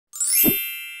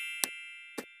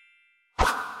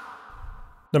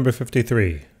Number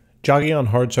 53. Jogging on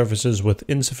hard surfaces with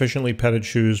insufficiently padded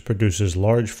shoes produces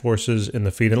large forces in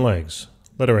the feet and legs.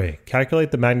 Letter A.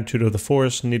 Calculate the magnitude of the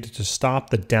force needed to stop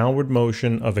the downward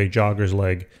motion of a jogger's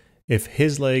leg if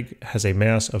his leg has a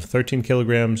mass of 13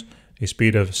 kilograms, a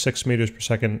speed of 6 meters per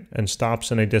second, and stops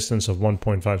in a distance of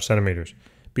 1.5 centimeters.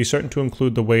 Be certain to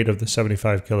include the weight of the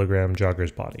 75 kilogram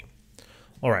jogger's body.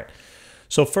 All right.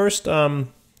 So first,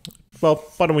 well,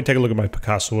 why don't we take a look at my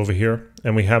Picasso over here,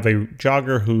 and we have a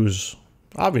jogger who's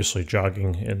obviously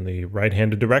jogging in the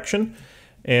right-handed direction,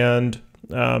 and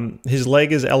his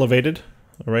leg is elevated,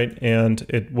 all right, and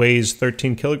it weighs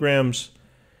 13 kilograms,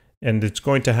 and it's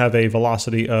going to have a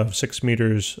velocity of 6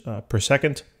 meters per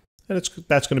second, and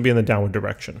that's going to be in the downward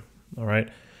direction, all right?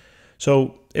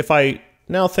 So if I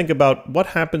now think about what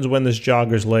happens when this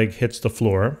jogger's leg hits the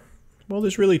floor, well,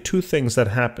 there's really two things that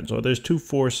happens, or there's two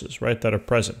forces, right, that are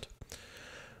present.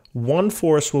 One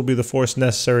force will be the force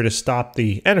necessary to stop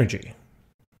the energy,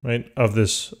 right, of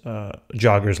this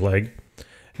jogger's leg.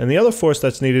 And the other force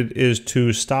that's needed is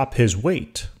to stop his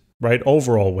weight, right,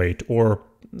 overall weight, or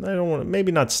I don't want to,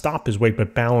 maybe not stop his weight,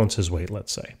 but balance his weight,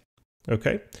 let's say.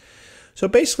 Okay? So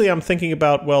basically I'm thinking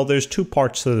about, well, there's two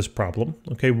parts to this problem.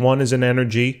 Okay, one is an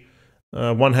energy,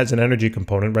 one has an energy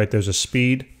component, right? There's a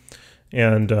speed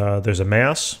and there's a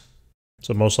mass.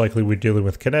 So most likely we're dealing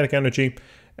with kinetic energy.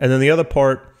 And then the other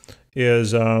part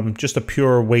is just a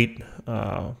pure weight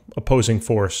opposing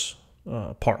force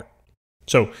part.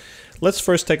 So let's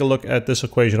first take a look at this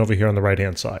equation over here on the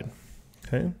right-hand side.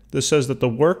 Okay, this says that the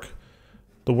work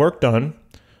done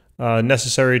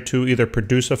necessary to either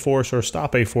produce a force or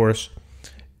stop a force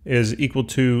is equal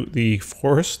to the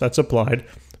force that's applied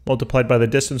multiplied by the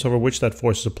distance over which that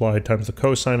force is applied times the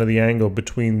cosine of the angle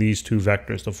between these two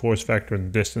vectors, the force vector and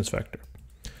the distance vector.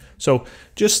 So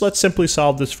just let's simply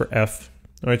solve this for F.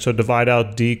 All right, so divide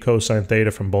out d cosine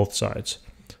theta from both sides.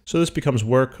 So this becomes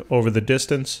work over the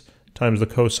distance times the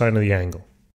cosine of the angle.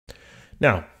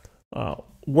 Now,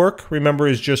 work, remember,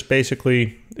 is just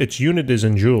basically, its unit is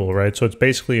in joule, right? So it's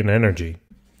basically an energy.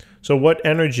 So what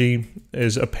energy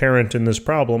is apparent in this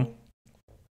problem?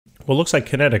 Well, it looks like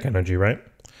kinetic energy, right?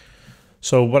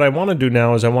 So what I want to do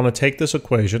now is I want to take this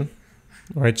equation,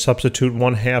 all right, substitute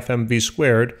 1/2 mv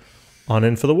squared on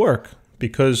in for the work,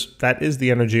 because that is the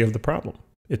energy of the problem.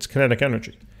 It's kinetic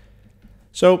energy.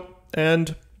 So,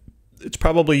 and it's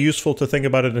probably useful to think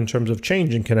about it in terms of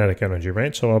change in kinetic energy,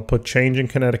 right? So I'll put change in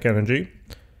kinetic energy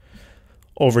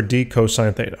over d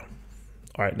cosine theta.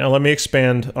 All right, now let me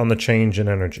expand on the change in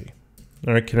energy.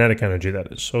 All right, kinetic energy,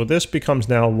 that is. So this becomes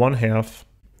now 1/2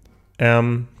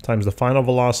 m times the final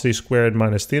velocity squared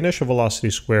minus the initial velocity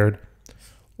squared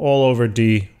all over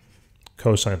d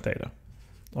cosine theta.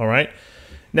 All right.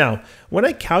 Now, when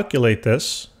I calculate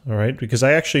this, all right, because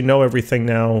I actually know everything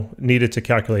now needed to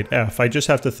calculate F, I just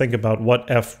have to think about what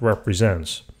F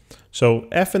represents. So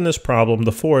F in this problem,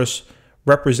 the force,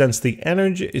 represents the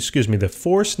energy, excuse me, the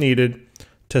force needed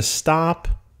to stop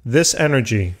this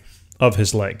energy of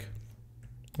his leg.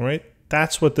 All right,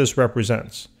 that's what this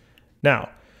represents. Now,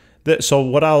 so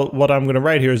what I'm going to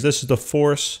write here is this is the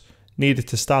force needed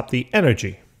to stop the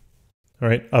energy, all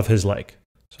right, of his leg.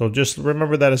 So just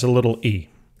remember that as a little e,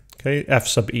 okay, F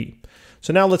sub e.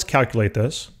 So now let's calculate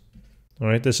this. All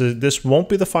right, this won't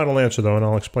be the final answer though, and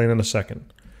I'll explain in a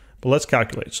second. But let's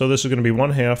calculate. So this is going to be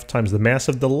 1/2 times the mass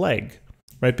of the leg,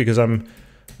 right? Because let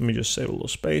me just save a little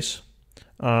space.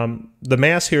 The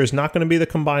mass here is not going to be the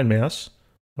combined mass,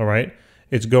 all right?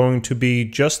 It's going to be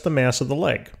just the mass of the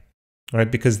leg, all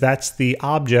right? Because that's the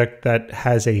object that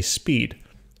has a speed,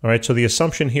 all right? So the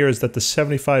assumption here is that the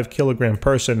 75 kilogram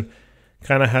person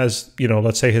kind of has, you know,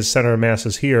 let's say his center of mass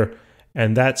is here,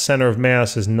 and that center of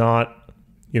mass is not,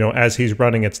 you know, as he's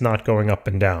running, it's not going up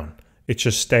and down. It's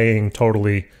just staying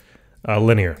totally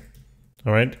linear,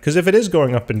 all right? Because if it is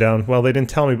going up and down, well, they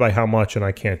didn't tell me by how much, and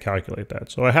I can't calculate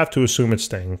that. So I have to assume it's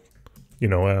staying, you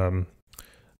know,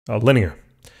 linear.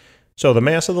 So the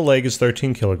mass of the leg is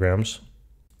 13 kilograms,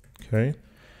 okay?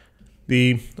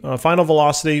 The final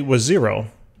velocity was 0,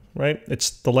 right? It's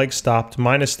the leg stopped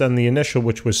minus then the initial,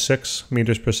 which was 6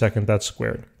 meters per second, that's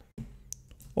squared.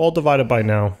 All divided by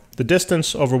now the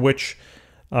distance over which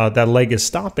that leg is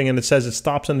stopping, and it says it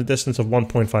stops in a distance of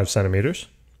 1.5 centimeters.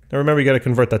 Now remember, you got to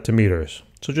convert that to meters.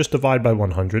 So just divide by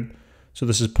 100. So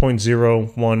this is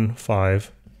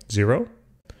 0.0150.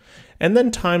 And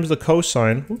then times the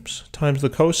cosine, times the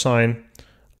cosine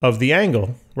of the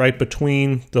angle, right,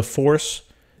 between the force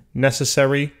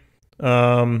necessary,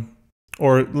 or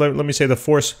let me say the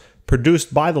force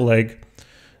produced by the leg,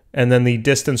 and then the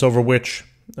distance over which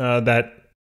that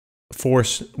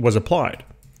force was applied.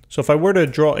 So if I were to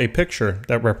draw a picture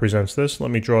that represents this, let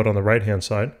me draw it on the right-hand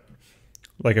side,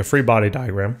 like a free body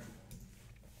diagram.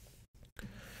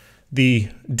 The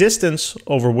distance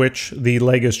over which the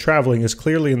leg is traveling is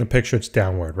clearly in the picture, it's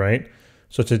downward, right?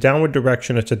 So it's a downward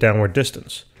direction, it's a downward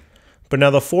distance. But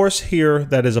now the force here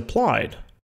that is applied,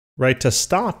 right, to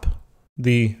stop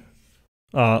the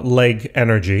leg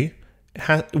energy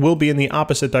will be in the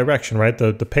opposite direction, right?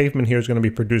 The pavement here is going to be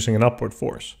producing an upward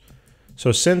force.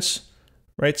 So since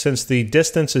the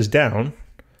distance is down,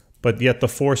 but yet the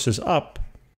force is up,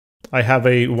 I have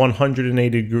a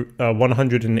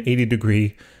 180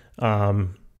 degree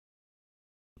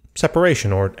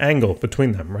separation or angle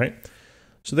between them, right?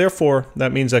 So therefore,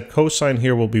 that means that cosine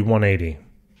here will be 180.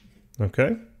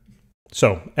 Okay?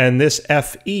 So, and this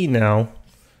FE now,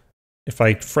 if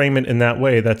I frame it in that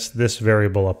way, that's this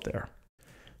variable up there.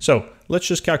 So let's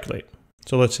just calculate.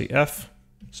 So let's see, F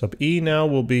sub E now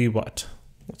will be what?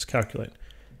 Let's calculate.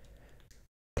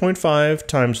 0.5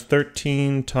 times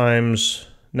 13 times,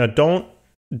 now don't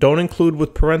include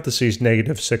with parentheses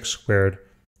 -6 squared.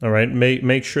 All right,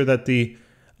 make sure that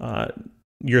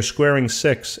you're squaring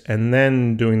 6 and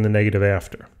then doing the negative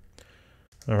after.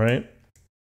 All right,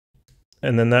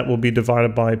 and then that will be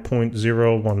divided by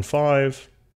 0.015.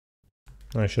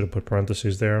 I should have put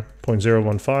parentheses there.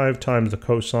 0.015 times the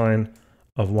cosine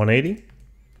of 180.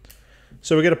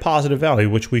 So we get a positive value,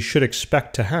 which we should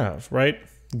expect to have, right?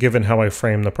 Given how I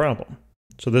frame the problem.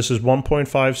 So this is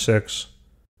 1.56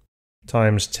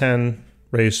 times 10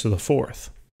 raised to the 4th.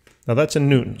 Now that's in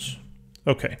newtons.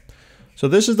 Okay, so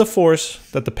this is the force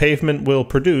that the pavement will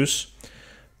produce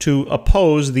to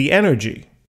oppose the energy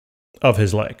of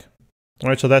his leg. All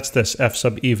right, so that's this F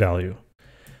sub E value.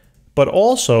 But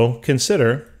also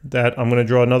consider that, I'm going to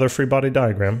draw another free body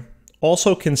diagram.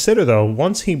 Also consider though,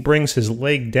 once he brings his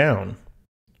leg down,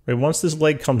 right, once this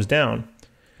leg comes down,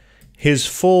 his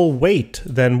full weight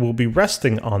then will be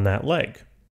resting on that leg,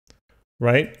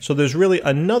 right? So there's really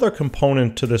another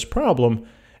component to this problem,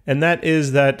 and that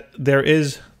is that there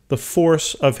is the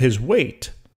force of his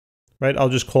weight, right? I'll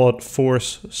just call it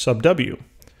force sub W,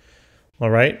 all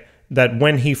right? That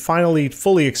when he finally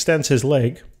fully extends his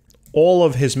leg, all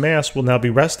of his mass will now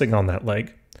be resting on that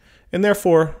leg, and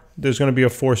therefore there's going to be a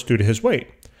force due to his weight.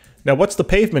 Now what's the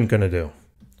pavement going to do?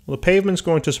 Well, the pavement's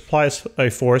going to supply a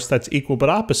force that's equal but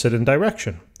opposite in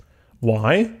direction.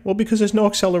 Why? Well, because there's no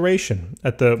acceleration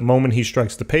at the moment he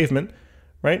strikes the pavement,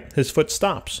 right? His foot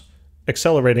stops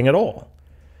accelerating at all.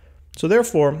 So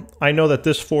therefore, I know that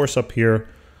this force up here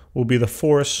will be the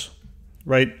force,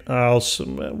 right?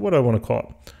 What do I want to call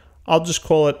it? I'll just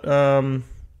call it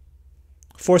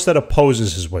force that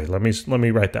opposes his weight. Let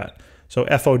me write that. So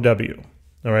FOW,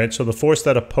 all right? So the force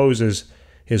that opposes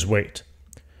his weight.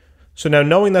 So now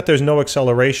knowing that there's no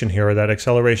acceleration here, or that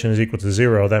acceleration is equal to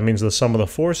 0, that means the sum of the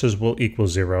forces will equal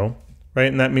 0,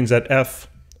 right? And that means that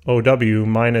FOW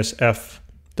minus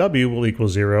FW will equal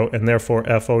 0, and therefore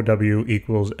FOW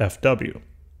equals FW,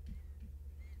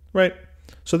 right?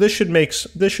 So this should make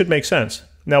sense.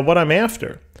 Now what I'm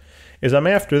after is I'm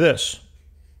after this,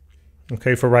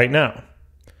 okay, for right now.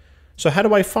 So how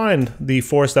do I find the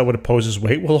force that would oppose his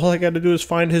weight? Well, all I got to do is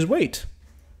find his weight,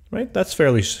 right? That's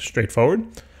fairly straightforward.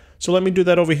 So let me do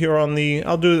that over here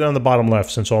I'll do it on the bottom left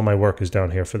since all my work is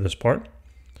down here for this part.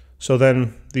 So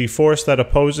then the force that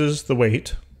opposes the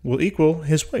weight will equal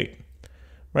his weight,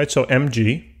 right? So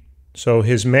mg, so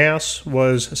his mass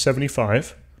was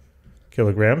 75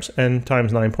 kilograms and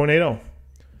times 9.80.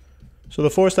 So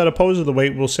the force that opposes the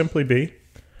weight will simply be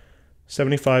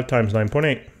 75 times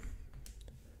 9.8.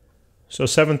 So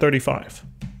 735.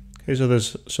 Okay, so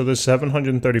there's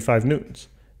 735 newtons.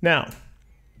 Now,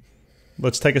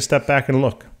 let's take a step back and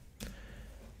look.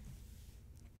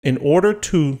 In order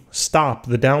to stop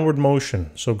the downward motion,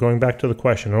 so going back to the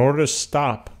question, in order to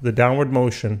stop the downward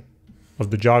motion of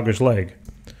the jogger's leg,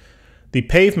 the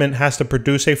pavement has to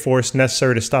produce a force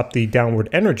necessary to stop the downward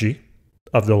energy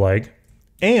of the leg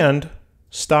and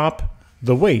stop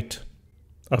the weight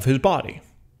of his body.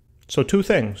 So two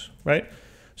things, right?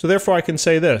 So therefore I can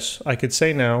say this. I could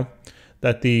say now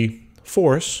that the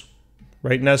force,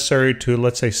 right, necessary to,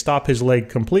 let's say, stop his leg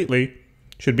completely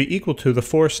should be equal to the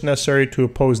force necessary to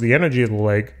oppose the energy of the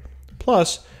leg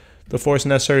plus the force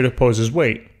necessary to oppose his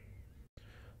weight.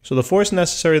 So the force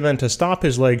necessary then to stop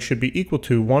his leg should be equal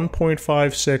to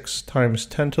 1.56 times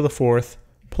 10 to the 4th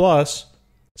plus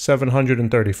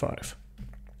 735.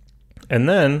 And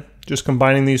then, just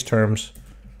combining these terms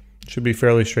should be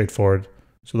fairly straightforward.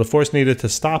 So the force needed to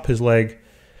stop his leg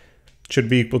should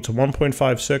be equal to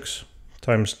 1.56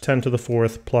 times 10 to the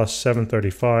 4th plus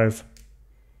 735.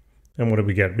 And what do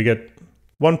we get? We get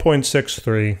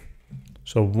 1.63.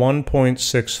 So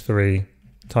 1.63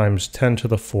 times 10 to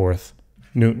the fourth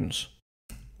newtons.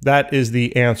 That is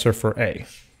the answer for A.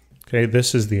 Okay,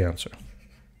 this is the answer.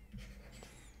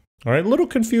 All right, a little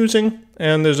confusing,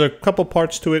 and there's a couple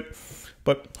parts to it,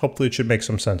 but hopefully it should make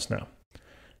some sense now.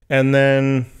 And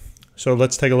then, so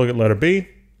let's take a look at letter B. It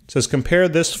says compare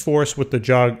this force with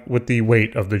the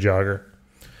weight of the jogger.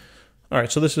 All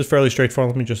right, so this is fairly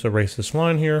straightforward. Let me just erase this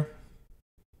line here.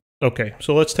 Okay,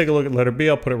 so let's take a look at letter B.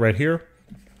 I'll put it right here.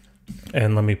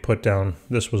 And let me put down,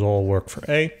 this was all work for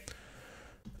A.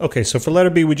 Okay, so for letter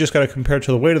B, we just got to compare it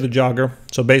to the weight of the jogger.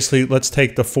 So basically, let's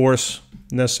take the force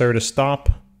necessary to stop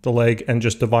the leg and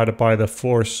just divide it by the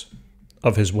force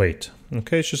of his weight.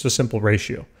 Okay, it's just a simple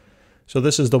ratio. So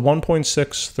this is the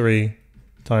 1.63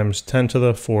 times 10 to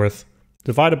the fourth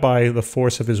divided by the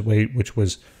force of his weight, which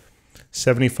was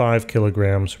 75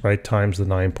 kilograms, right, times the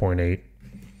 9.8.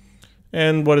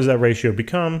 And what does that ratio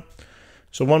become?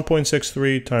 So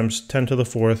 1.63 times 10 to the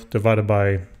fourth divided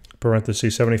by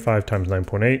parentheses 75 times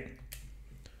 9.8.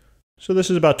 So this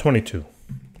is about 22,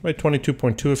 right?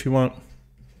 22.2 if you want.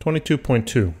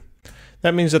 22.2.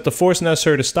 That means that the force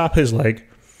necessary to stop his leg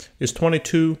is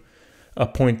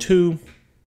 22.2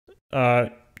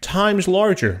 times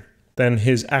larger than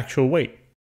his actual weight.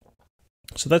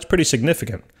 So that's pretty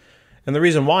significant. And the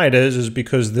reason why it is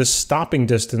because this stopping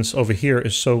distance over here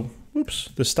is so,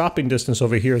 the stopping distance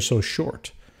over here is so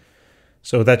short.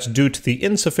 So that's due to the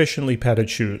insufficiently padded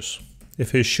shoes.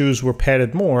 If his shoes were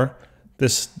padded more,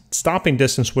 this stopping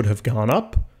distance would have gone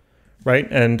up, right?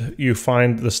 And you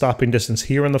find the stopping distance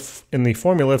here in the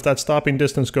formula. If that stopping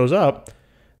distance goes up,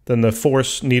 then the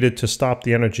force needed to stop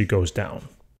the energy goes down,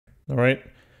 all right?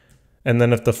 And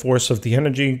then if the force of the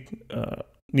energy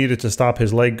needed to stop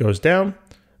his leg goes down,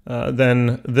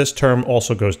 then this term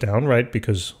also goes down, right?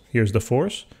 Because here's the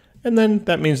force. And then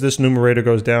that means this numerator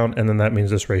goes down, and then that means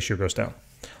this ratio goes down.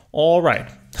 All right.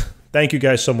 Thank you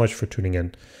guys so much for tuning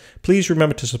in. Please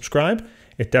remember to subscribe.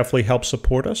 It definitely helps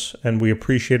support us, and we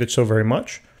appreciate it so very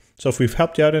much. So if we've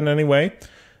helped you out in any way,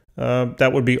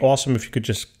 that would be awesome if you could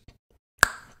just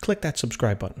click that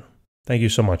subscribe button. Thank you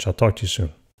so much. I'll talk to you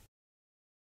soon.